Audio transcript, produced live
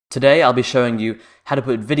Today I'll be showing you how to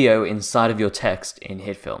put video inside of your text in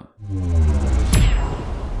Hitfilm.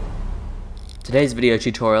 Today's video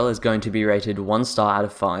tutorial is going to be rated 1 star out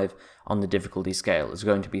of 5 on the difficulty scale. It's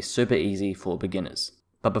going to be super easy for beginners.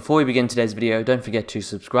 But before we begin today's video, don't forget to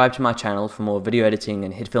subscribe to my channel for more video editing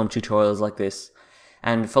and Hitfilm tutorials like this,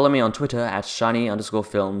 and follow me on Twitter at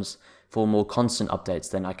shiny_films for more constant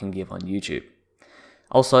updates than I can give on YouTube.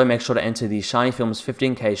 Also, make sure to enter the Shiny Films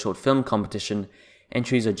 15K short film competition.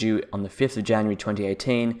 Entries are due on the 5th of January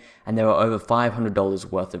 2018, and there are over $500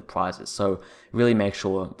 worth of prizes, so really make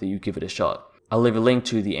sure that you give it a shot. I'll leave a link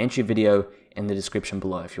to the entry video in the description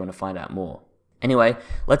below if you want to find out more. Anyway,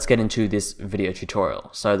 let's get into this video tutorial.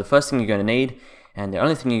 So the first thing you're going to need, and the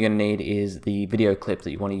only thing you're going to need, is the video clip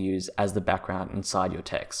that you want to use as the background inside your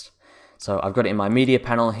text. So I've got it in my media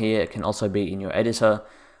panel here. It can also be in your editor.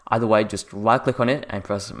 Either way, just right click on it and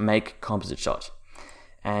press Make Composite Shot.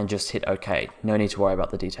 And just hit OK. No need to worry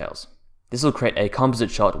about the details. This will create a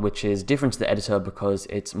composite shot, which is different to the editor because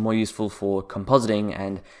it's more useful for compositing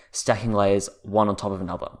and stacking layers one on top of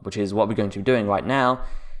another, which is what we're going to be doing right now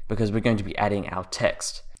because we're going to be adding our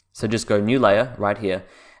text. So just go New Layer right here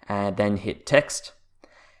and then hit Text,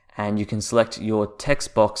 and you can select your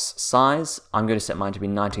text box size. I'm going to set mine to be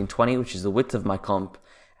 1920, which is the width of my comp,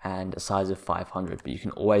 and a size of 500, but you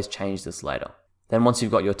can always change this later. Then once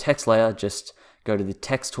you've got your text layer, just go to the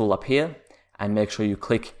text tool up here and make sure you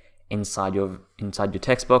click inside your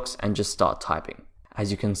text box and just start typing. As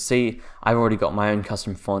you can see, I've already got my own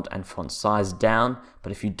custom font and font size down,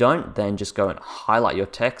 but if you don't, then just go and highlight your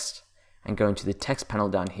text and go into the text panel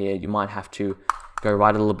down here. You might have to go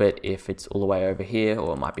right a little bit if it's all the way over here,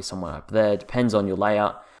 or it might be somewhere up there, depends on your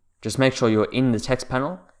layout. Just make sure you're in the text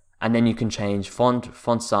panel, and then you can change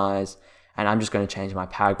font size, and I'm just going to change my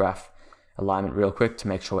paragraph alignment real quick to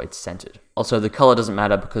make sure it's centered. Also, the color doesn't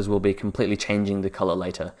matter because we'll be completely changing the color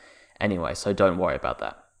later anyway, so don't worry about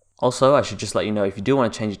that. Also, I should just let you know, if you do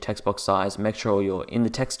want to change your text box size, make sure you're in the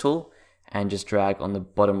text tool and just drag on the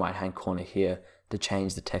bottom right hand corner here to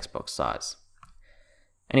change the text box size.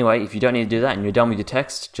 Anyway, if you don't need to do that and you're done with your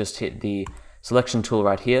text, just hit the selection tool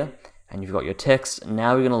right here and you've got your text.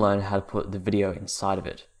 Now we're going to learn how to put the video inside of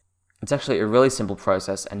it. It's actually a really simple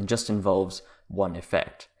process and it just involves one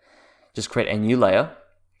effect. Just create a new layer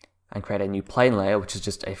and create a new plane layer, which is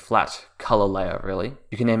just a flat color layer really.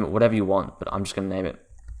 You can name it whatever you want, but I'm just going to name it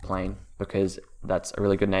plain because that's a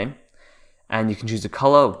really good name. And you can choose a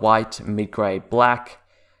color: white, mid-gray, black.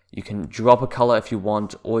 You can drop a color if you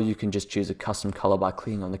want, or you can just choose a custom color by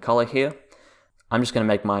clicking on the color here. I'm just going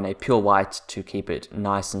to make mine a pure white to keep it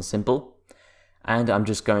nice and simple. And I'm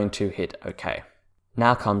just going to hit OK.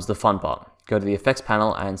 Now comes the fun part. Go to the effects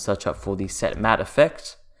panel and search up for the set matte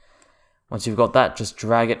effect. Once you've got that, just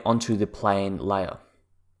drag it onto the plane layer.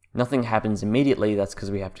 Nothing happens immediately, that's because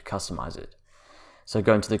we have to customize it. So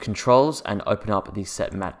go into the controls and open up the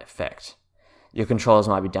set matte effect. Your controls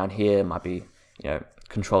might be down here, might be,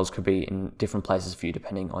 controls could be in different places for you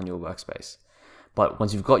depending on your workspace. But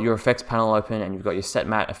once you've got your effects panel open and you've got your set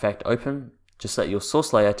matte effect open, just set your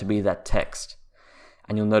source layer to be that text.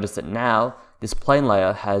 And you'll notice that now this plane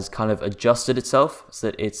layer has kind of adjusted itself so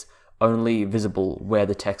that it's only visible where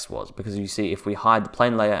the text was, because you see, if we hide the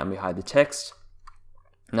plane layer and we hide the text,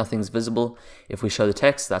 nothing's visible. If we show the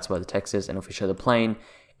text, that's where the text is, and if we show the plane,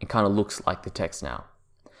 it kind of looks like the text now.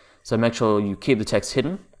 So make sure you keep the text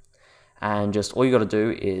hidden, and just all you got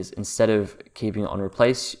to do is, instead of keeping it on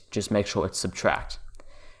replace, just make sure it's subtract,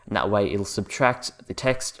 and that way it'll subtract the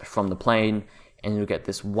text from the plane and you'll get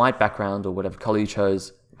this white background or whatever color you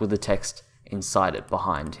chose with the text inside it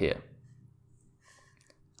behind here.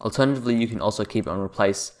 Alternatively, you can also keep it on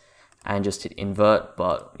replace and just hit invert,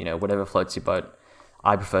 but whatever floats your boat.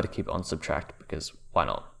 I prefer to keep it on subtract because why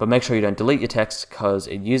not? But make sure you don't delete your text because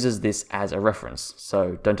it uses this as a reference.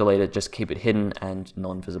 So don't delete it, just keep it hidden and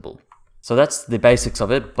non-visible. So that's the basics of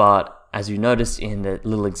it, but as you noticed in the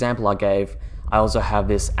little example I gave, I also have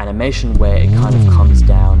this animation where it kind of comes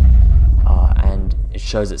down and it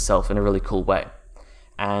shows itself in a really cool way.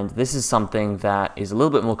 And this is something that is a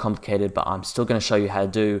little bit more complicated, but I'm still going to show you how to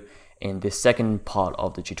do in this second part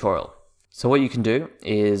of the tutorial. So what you can do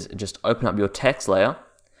is just open up your text layer,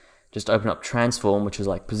 just open up transform, which is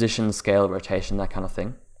like position, scale, rotation, that kind of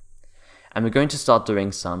thing. And we're going to start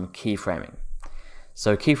doing some keyframing.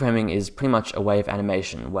 So keyframing is pretty much a way of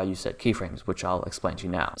animation where you set keyframes, which I'll explain to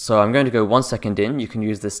you now. So I'm going to go 1 second in. You can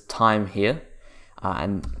use this time here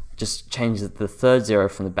and just change the third 0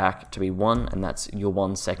 from the back to be 1, and that's your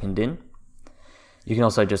 1 second in. You can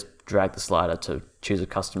also just drag the slider to choose a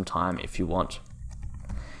custom time if you want.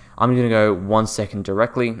 I'm going to go 1 second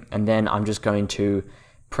directly, and then I'm just going to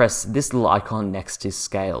press this little icon next to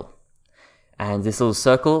scale. And this little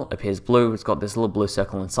circle appears blue, it's got this little blue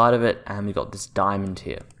circle inside of it, and we've got this diamond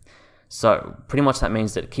here. So pretty much that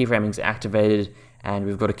means that keyframing is activated, and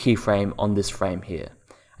we've got a keyframe on this frame here.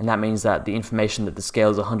 And that means that the information that the scale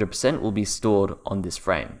is 100% will be stored on this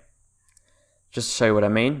frame. Just to show you what I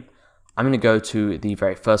mean, I'm going to go to the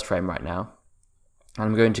very first frame right now, and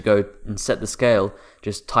I'm going to go and set the scale,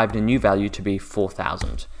 just type in a new value to be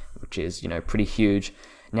 4000, which is, pretty huge.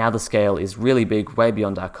 Now the scale is really big, way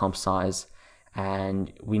beyond our comp size,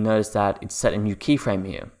 and we notice that it's set a new keyframe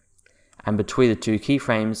here. And between the two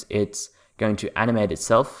keyframes, it's going to animate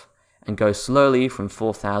itself and go slowly from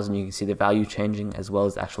 4000. You can see the value changing as well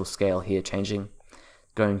as the actual scale here changing,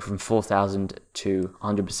 going from 4000 to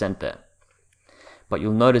 100% there. But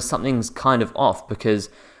you'll notice something's kind of off, because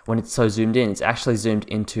when it's so zoomed in, it's actually zoomed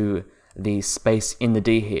into the space in the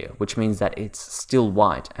D here, which means that it's still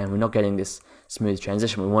white and we're not getting this smooth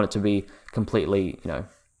transition. We want it to be completely,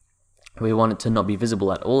 we want it to not be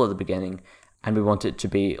visible at all at the beginning, and we want it to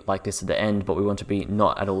be like this at the end, but we want it to be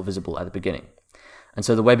not at all visible at the beginning. And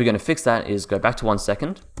so the way we're going to fix that is go back to 1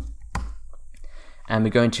 second, and we're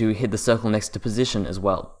going to hit the circle next to position as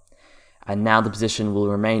well. And now the position will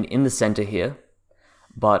remain in the center here,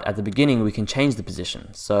 but at the beginning we can change the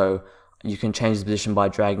position. So you can change the position by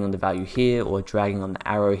dragging on the value here or dragging on the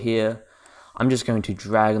arrow here. I'm just going to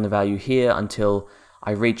drag on the value here until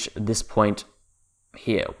I reach this point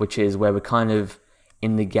here, which is where we're kind of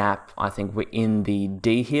in the gap. I think we're in the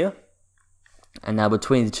D here, and now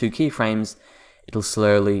between the two keyframes it'll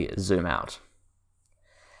slowly zoom out.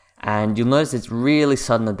 And you'll notice it's really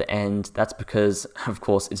sudden at the end. That's because, of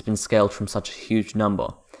course, it's been scaled from such a huge number.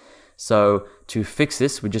 So to fix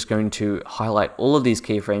this, we're just going to highlight all of these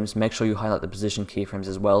keyframes. Make sure you highlight the position keyframes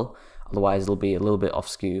as well, otherwise it'll be a little bit off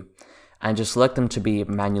skew, and just select them to be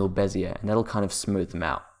manual Bezier, and that'll kind of smooth them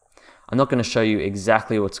out. I'm not going to show you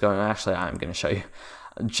exactly what's going on. Actually, I am going to show you.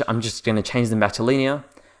 I'm just going to change them back to linear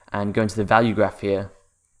and go into the value graph here.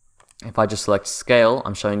 If I just select scale,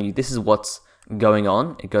 I'm showing you this is what's going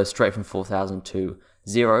on. It goes straight from 4000 to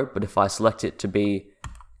 0, but if I select it to be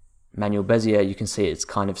manual Bezier, you can see it's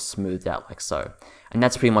kind of smoothed out like so. And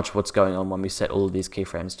that's pretty much what's going on when we set all of these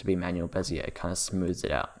keyframes to be manual Bezier. It kind of smooths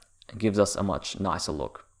it out. It gives us a much nicer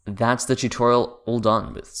look. That's the tutorial all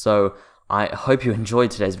done with. So I hope you enjoyed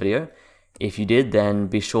today's video. If you did, then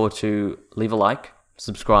be sure to leave a like,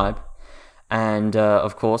 subscribe, and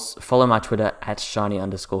of course follow my Twitter at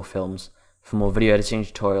shiny_films for more video editing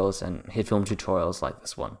tutorials and Hitfilm tutorials like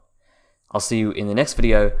this one. I'll see you in the next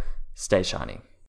video. Stay shiny.